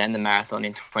races and the marathon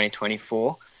in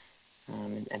 2024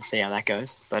 and see how that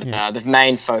goes. But Yeah. the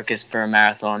main focus for a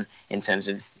marathon in terms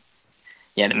of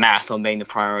the marathon being the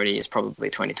priority is probably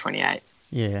 2028.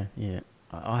 Yeah. Yeah.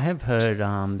 I have heard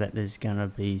that there's going to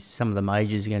be some of the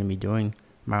majors going to be doing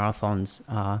marathons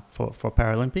for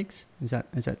Paralympics. Is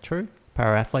that true?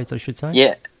 Para athletes, I should say.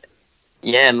 Yeah,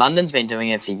 yeah. London's been doing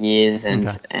it for years, Okay.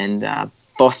 and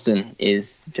Boston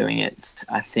is doing it.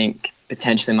 I think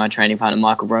potentially my training partner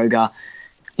Michael Roger. I'm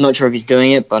not sure if he's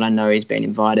doing it, but I know he's been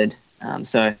invited.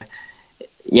 So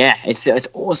yeah, it's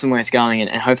awesome where it's going, and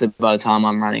hopefully by the time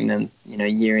I'm running them,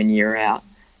 year in year out,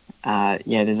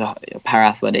 there's a para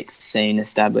athletics scene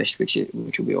established, which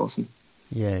will be awesome.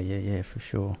 Yeah, for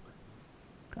sure.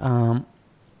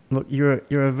 Look, you're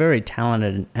a very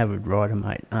talented and avid writer,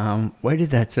 mate. Where did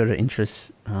that sort of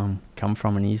interest come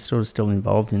from? And are you sort of still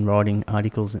involved in writing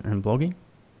articles and blogging?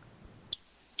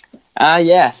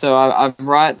 So I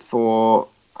write for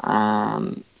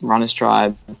Runners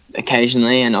Tribe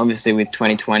occasionally, and obviously with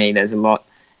 2020, there's a lot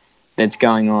that's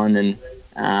going on,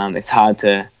 and it's hard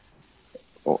to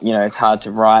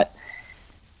write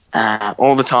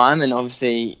all the time. And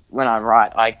obviously, when I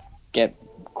write, I get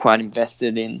quite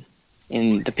invested in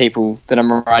the people that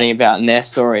I'm writing about and their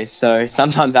stories. So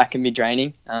sometimes that can be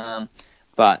draining,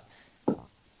 but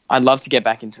I'd love to get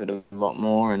back into it a lot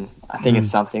more, and I think it's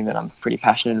something that I'm pretty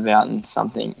passionate about, and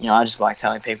something, I just like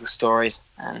telling people stories,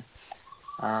 and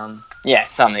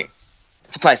it's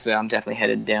a place where I'm definitely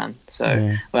headed down.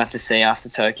 So we'll have to see after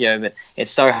Tokyo, but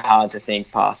it's so hard to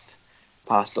think past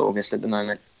August at the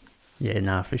moment. Yeah,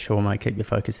 no, for sure, mate. Keep your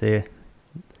focus there.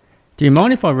 Do you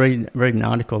mind if I read an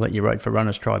article that you wrote for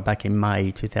Runners Tribe back in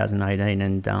May 2018,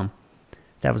 and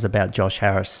that was about Josh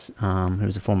Harris, who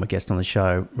was a former guest on the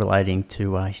show, relating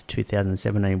to his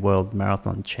 2017 World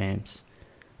Marathon Champs,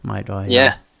 mate.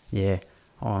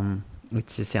 It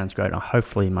just sounds great.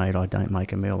 Hopefully, mate, I don't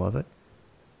make a meal of it.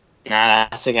 Nah,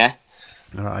 that's okay.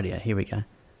 All right, yeah, here we go.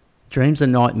 Dreams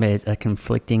and nightmares are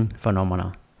conflicting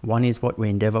phenomena. One is what we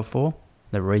endeavour for,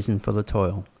 the reason for the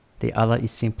toil. The other is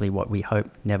simply what we hope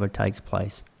never takes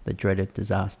place, the dreaded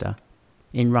disaster.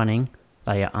 In running,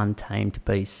 they are untamed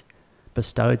beasts,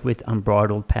 bestowed with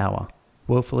unbridled power,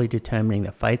 willfully determining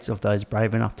the fates of those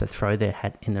brave enough to throw their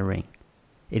hat in the ring.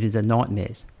 It is the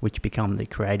nightmares which become the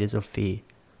creators of fear,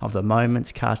 of the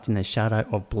moments cast in the shadow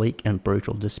of bleak and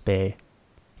brutal despair.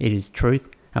 It is truth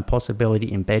and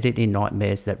possibility embedded in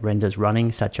nightmares that renders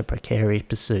running such a precarious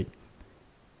pursuit.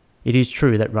 It is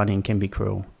true that running can be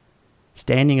cruel.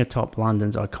 Standing atop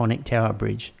London's iconic Tower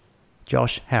Bridge,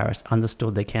 Josh Harris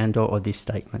understood the candour of this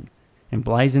statement.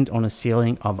 Emblazoned on a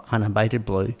ceiling of unabated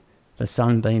blue, the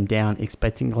sun beamed down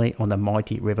expectantly on the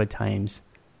mighty River Thames.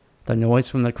 The noise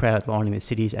from the crowd lining the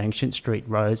city's ancient street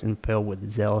rose and fell with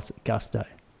zealous gusto.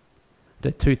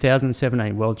 The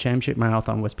 2017 World Championship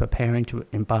Marathon was preparing to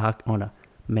embark on a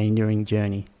meandering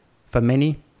journey. For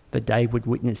many, the day would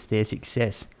witness their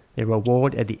success, their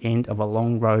reward at the end of a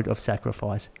long road of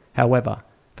sacrifice. However,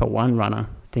 for one runner,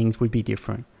 things would be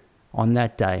different. On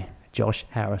that day, Josh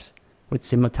Harris would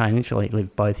simultaneously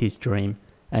live both his dream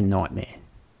and nightmare.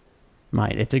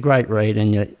 Mate, it's a great read,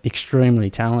 and you're extremely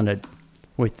talented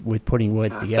with putting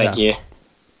words together. Thank you.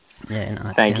 Yeah,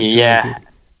 no, thank you. Really yeah, good.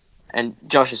 And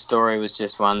Josh's story was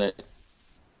just one that,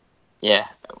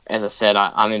 as I said,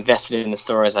 I'm invested in the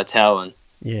stories I tell, and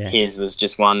his was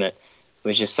just one that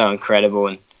was just so incredible,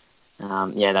 and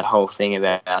that whole thing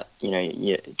about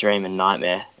your dream and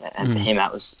nightmare, and for him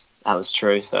that was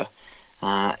true. So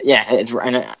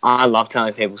and I love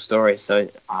telling people stories, so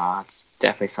it's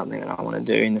definitely something that I want to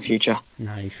do in the future.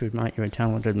 No, you should, mate. You're a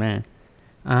talented man.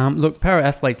 Look, para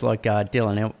athletes like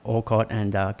Dylan Alcott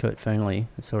and Kurt Fernley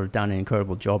have sort of done an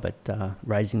incredible job at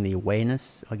raising the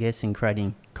awareness, I guess, and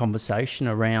creating conversation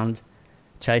around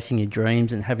chasing your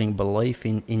dreams and having belief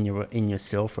in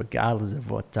yourself, regardless of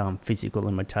what physical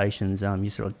limitations you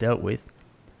sort of dealt with.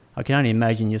 I can only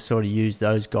imagine you sort of use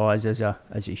those guys as a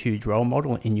huge role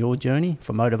model in your journey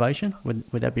for motivation. Would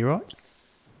that be right?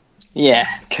 Yeah,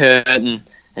 Kurt and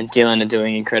Dylan are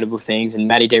doing incredible things, and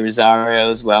Matty De Rosario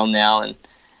as well now, and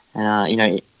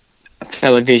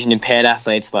fellow vision impaired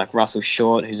athletes like Russell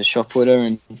Short, who's a shot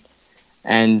putter,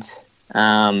 and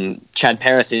Chad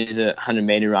Paris, who's a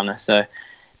 100-meter runner. So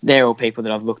they're all people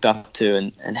that I've looked up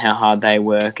to, and how hard they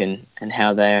work, and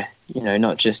how they're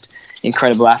not just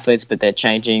incredible athletes, but they're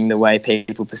changing the way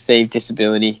people perceive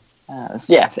disability.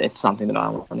 It's something that I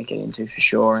want to get into for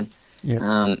sure.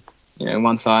 And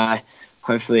once I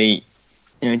hopefully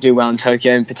do well in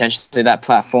Tokyo, and potentially that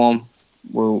platform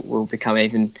will become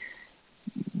even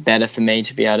better for me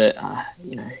to be able to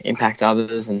impact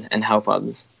others and help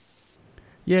others.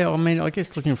 Yeah, I mean, I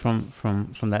guess looking from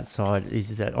that side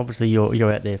is that obviously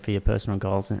you're out there for your personal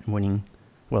goals and winning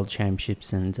world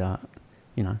championships and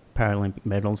Paralympic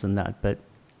medals and that, but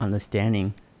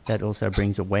understanding that also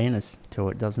brings awareness to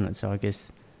it, doesn't it? So I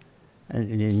guess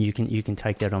and you can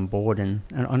take that on board, and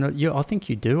I know I think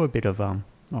you do a bit of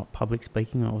public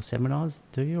speaking or seminars,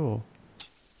 do you? Or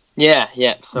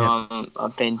Yeah. So yeah.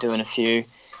 I've been doing a few.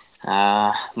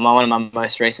 One of my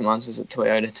most recent ones was at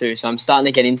Toyota too. So I'm starting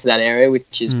to get into that area,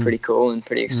 which is pretty cool and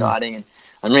pretty exciting, and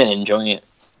I'm really enjoying it.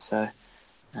 So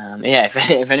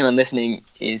if anyone listening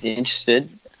is interested,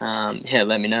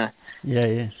 let me know.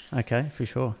 Yeah. Okay, for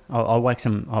sure. I'll whack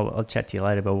some. I'll chat to you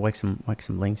later, but I'll whack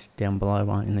some links down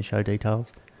below in the show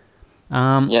details.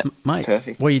 Yep, Mate,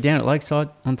 perfect. were you down at Lakeside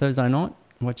on Thursday night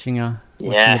watching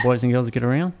the boys and girls get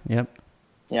around? Yep.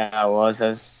 Yeah, I was. There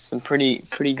was some pretty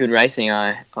good racing.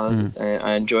 I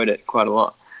enjoyed it quite a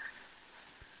lot.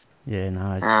 Yeah,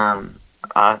 no.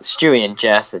 Stewie and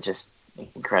Jess are just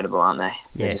incredible, aren't they?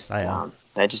 Yes, they are.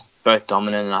 They're just both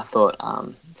dominant, and I thought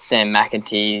Sam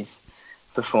McEntee's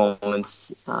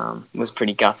performance was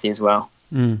pretty gutsy as well.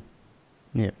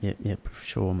 Yep, for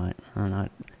sure, mate. I know.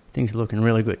 Things are looking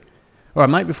really good. All right,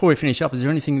 mate, before we finish up, is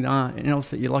there anything else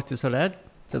that you'd like to sort of add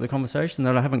to the conversation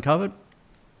that I haven't covered?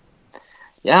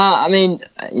 Yeah, I mean,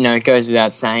 it goes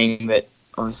without saying, but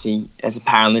obviously as a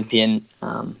Paralympian,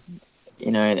 and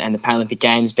the Paralympic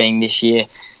Games being this year,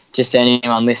 just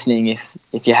anyone listening,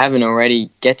 if you haven't already,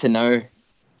 get to know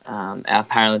our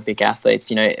Paralympic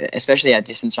athletes, especially our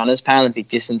distance runners. Paralympic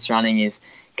distance running is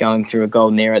going through a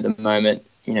golden era at the moment.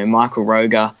 Michael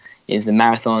Roger is the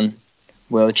marathon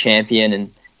world champion,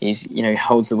 and he's,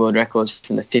 holds the world records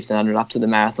from the 1500 up to the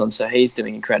marathon, so he's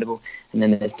doing incredible. And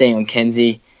then there's Dion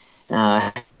Kenzie,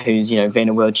 who's been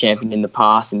a world champion in the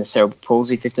past in the cerebral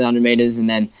palsy 1500 meters, and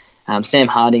then Sam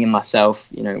Harding and myself.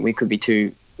 We could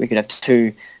have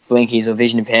two blinkies or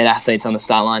vision impaired athletes on the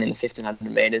start line in the 1500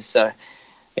 meters. So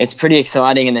it's pretty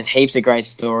exciting, and there's heaps of great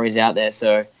stories out there.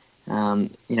 So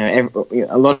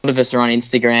a lot of us are on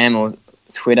Instagram or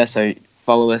Twitter, so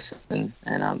follow us and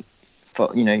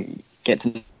get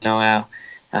to know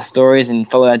our stories and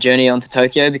follow our journey on to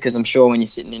Tokyo, because I'm sure when you're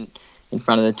sitting in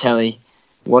front of the telly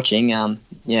watching,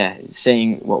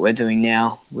 seeing what we're doing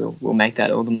now will make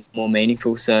that all the more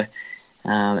meaningful. So,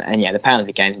 the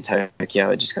Paralympic Games in Tokyo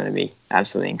are just going to be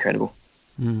absolutely incredible.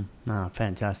 No,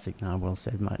 fantastic. No, well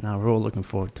said, mate. No, we're all looking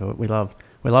forward to it. We love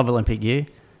Olympic year,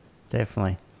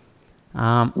 definitely.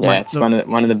 Mate, it's one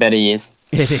of the better years.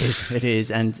 It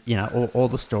is, and all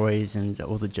the stories and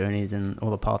all the journeys and all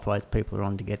the pathways people are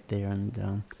on to get there,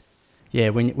 and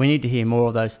we need to hear more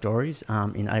of those stories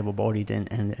in able-bodied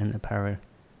and the para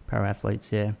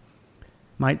athletes. Yeah,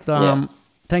 mate.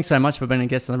 Thanks so much for being a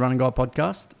guest on the Run and Guide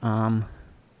podcast.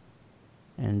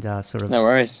 And sort of no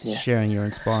worries, sharing your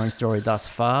inspiring story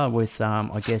thus far with,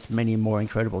 I guess, many more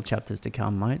incredible chapters to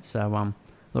come, mate. So,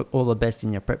 look, all the best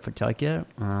in your prep for Tokyo.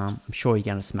 I'm sure you're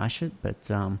going to smash it, but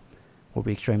we'll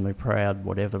be extremely proud,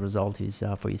 whatever the result is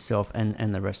for yourself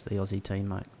and the rest of the Aussie team,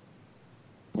 mate.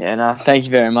 Yeah, no, thank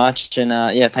you very much, and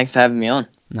thanks for having me on.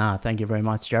 No, thank you very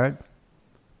much, Jaryd.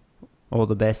 All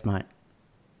the best, mate.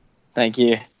 Thank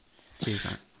you. Cheers,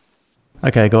 mate.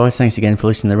 Okay, guys, thanks again for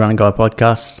listening to the Run and Guide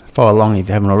podcast. Follow along if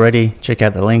you haven't already. Check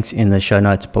out the links in the show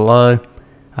notes below.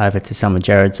 Over to some of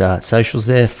Jaryd's socials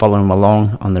there. Follow him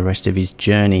along on the rest of his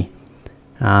journey.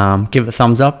 Give it a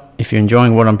thumbs up if you're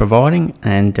enjoying what I'm providing,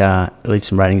 and leave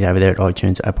some ratings over there at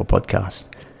iTunes or Apple Podcasts.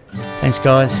 Thanks,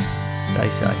 guys. Stay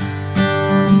safe.